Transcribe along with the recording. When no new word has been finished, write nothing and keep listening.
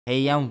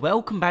Hey and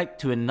welcome back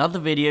to another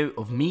video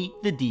of me,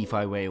 the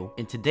DeFi Whale.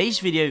 In today's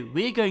video,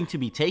 we're going to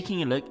be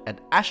taking a look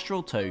at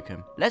Astrol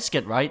token. Let's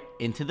get right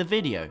into the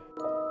video.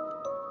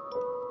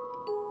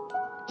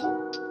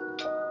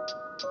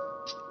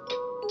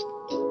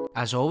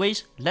 As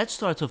always, let's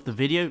start off the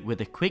video with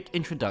a quick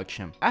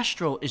introduction.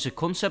 Astrol is a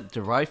concept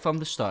derived from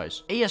the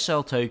stars.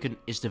 ASL token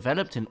is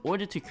developed in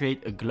order to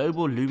create a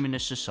global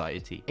luminous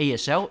society.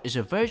 ASL is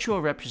a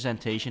virtual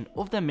representation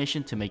of their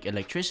mission to make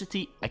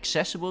electricity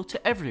accessible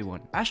to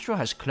everyone. Astrol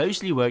has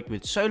closely worked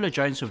with solar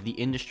giants of the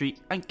industry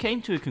and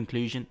came to a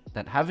conclusion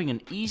that having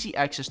an easy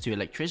access to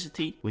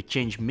electricity would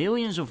change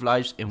millions of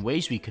lives in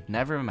ways we could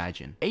never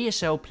imagine.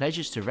 ASL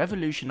pledges to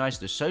revolutionize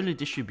the solar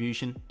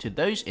distribution to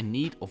those in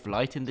need of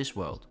light in this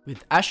world.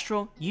 With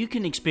Astrol, you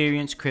can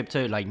experience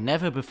crypto like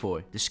never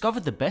before, discover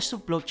the best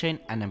of blockchain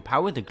and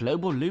empower the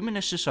global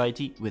luminous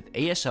society with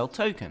ASL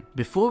token.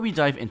 Before we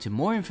dive into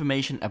more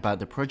information about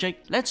the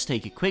project, let's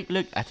take a quick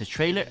look at a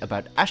trailer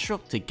about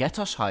Astrol to get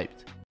us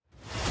hyped.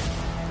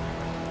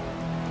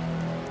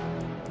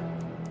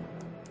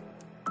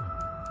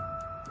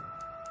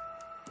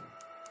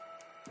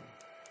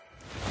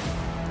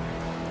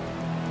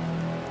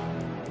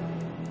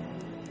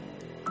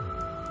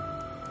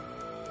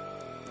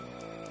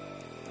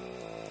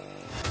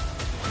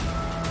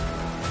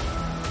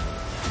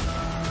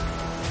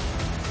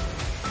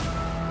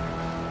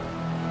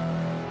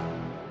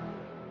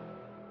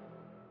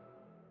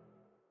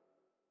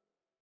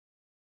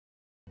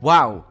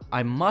 Wow,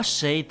 I must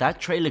say that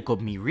trailer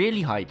got me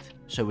really hyped,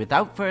 so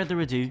without further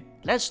ado,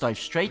 let's dive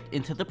straight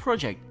into the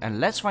project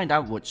and let's find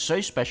out what's so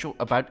special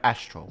about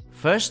Astrol.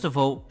 First of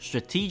all,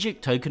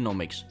 strategic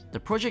tokenomics. The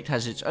project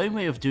has its own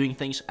way of doing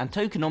things and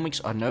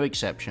tokenomics are no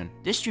exception.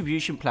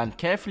 Distribution plan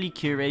carefully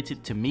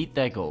curated to meet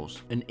their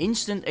goals. An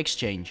instant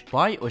exchange.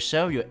 Buy or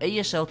sell your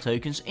ASL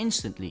tokens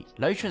instantly.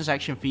 Low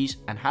transaction fees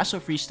and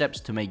hassle-free steps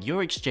to make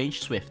your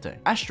exchange swifter.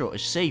 Astrol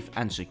is safe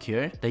and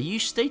secure. They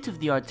use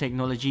state-of-the-art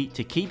technology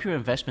to keep your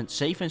investment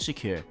safe and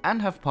secure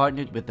and have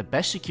partnered with the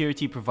best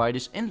security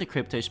providers in the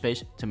crypto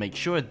space to make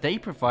sure they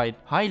provide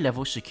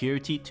high-level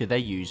security to their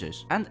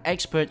users. And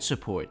expert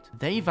support.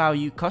 They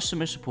value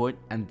customer support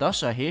and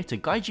thus are here to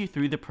guide you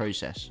through the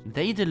process.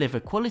 They deliver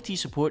quality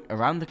support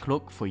around the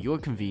clock for your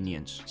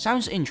convenience.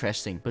 Sounds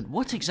interesting, but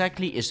what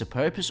exactly is the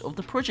purpose of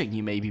the project,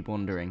 you may be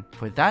wondering?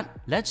 For that,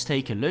 let's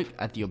take a look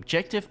at the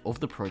objective of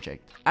the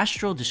project.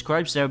 Astrol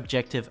describes their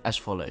objective as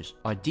follows.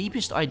 Our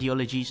deepest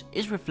ideologies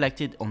is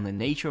reflected on the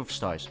nature of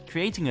stars,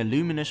 creating a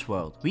luminous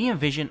world. We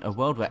envision a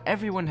world where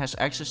everyone has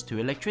access to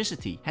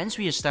electricity, hence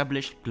we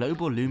established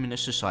Global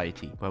Luminous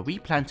Society, where we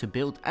plan to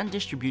build and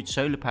distribute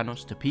solar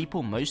panels to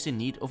people most in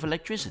need of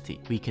electricity.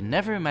 We can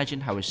never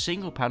imagine how a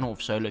single panel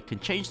of solar can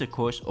change the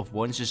course of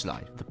one's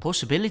life. The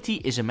possibility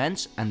is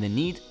immense and the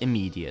need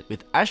immediate.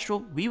 With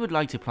Astrol, we would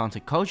like to plant a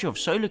culture of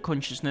solar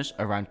consciousness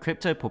around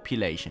crypto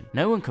population.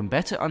 No one can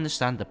better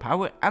understand the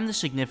power and the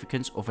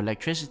significance of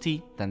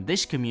electricity than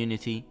this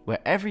community, where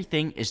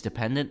everything is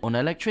dependent on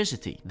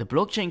electricity. The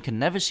blockchain can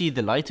never see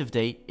the light of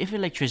day if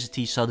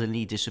electricity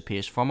suddenly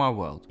disappears from our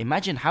world.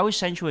 Imagine how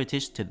essential it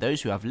is to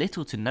those who have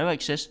little to no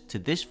access to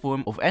this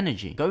form of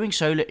energy. Going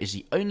solar is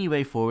the only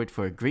way forward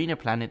for a greener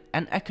planet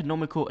and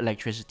economical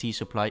electricity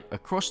supply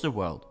across the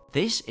world.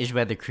 This is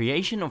where the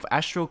creation of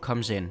Astrol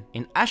comes in.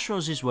 In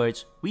Astrol's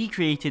words, we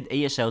created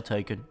ASL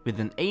token with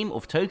an aim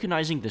of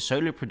tokenizing the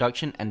solar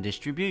production and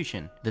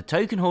distribution. The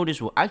token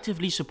holders will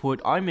actively support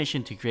our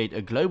mission to create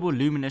a global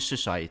luminous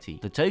society.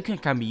 The token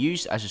can be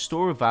used as a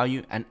store of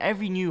value and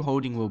every new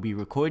holding will be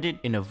recorded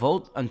in a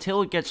vault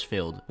until it gets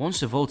filled.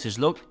 Once the vault is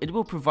locked, it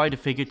will provide a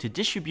figure to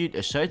distribute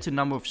a certain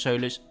number of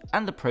solars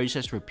and the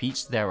process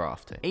repeats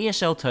thereafter.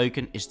 ASL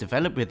token is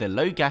developed with a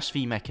low gas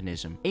fee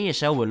mechanism.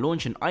 ASL will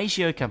launch an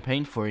ICO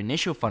campaign for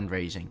initial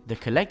fundraising. The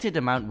collected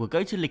amount will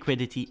go to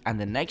liquidity and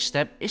the next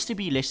step is to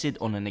be listed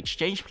on an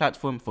exchange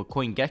platform for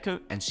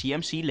CoinGecko and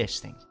CMC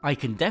listing. I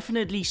can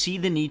definitely see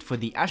the need for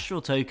the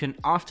Astrol token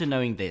after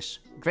knowing this.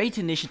 Great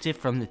initiative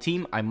from the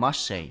team, I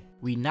must say.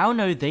 We now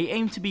know they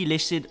aim to be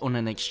listed on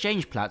an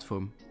exchange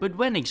platform, but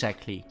when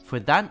exactly? For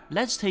that,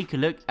 let's take a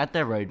look at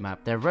their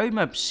roadmap. Their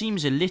roadmap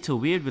seems a little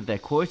weird with their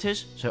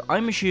quarters, so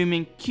I'm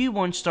assuming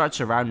Q1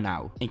 starts around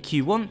now. In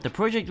Q1, the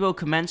project will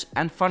commence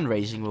and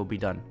fundraising will be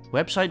done.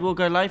 Website will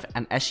go live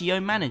and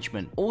SEO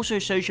management, also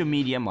social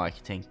media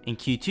marketing. In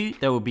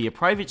Q2, there will be a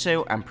private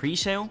sale and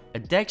pre-sale, a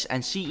DEX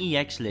and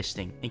CEX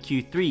listing. In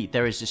Q3,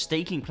 there is a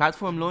staking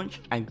platform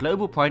launch and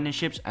global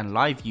partnerships and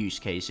live use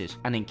cases.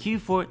 And in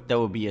Q4, there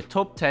will be a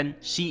top 10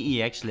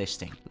 CEX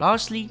listing.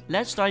 Lastly,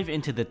 let's dive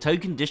into the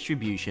token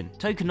distribution.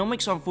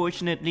 Tokenomics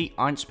unfortunately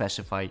aren't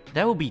specified.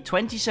 There will be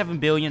 27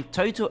 billion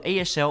total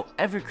ASL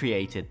ever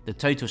created. The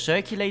total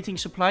circulating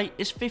supply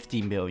is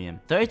 15 billion.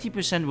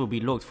 30% will be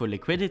locked for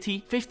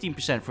liquidity,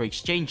 15% for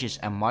exchanges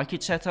and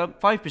market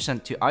setup,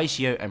 5% to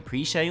ICO and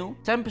pre-sale,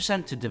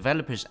 10% to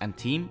developers and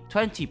team,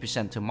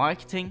 20% to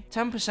marketing,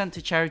 10%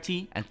 to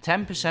charity, and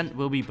 10%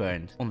 will be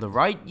burned. On the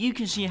right, you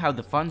can see how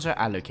the funds are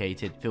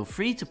allocated. Feel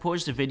free to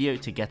pause the video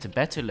to get a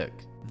better look.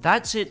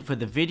 That's it for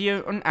the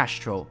video on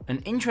Astrol, an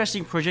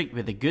interesting project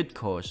with a good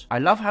cause. I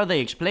love how they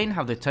explain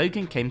how the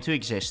token came to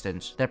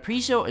existence. Their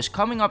pre-sale is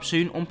coming up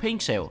soon on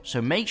Pink Sale,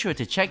 so make sure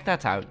to check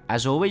that out.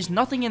 As always,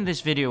 nothing in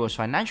this video was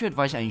financial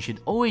advice and you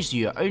should always do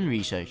your own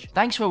research.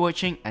 Thanks for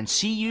watching and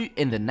see you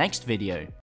in the next video.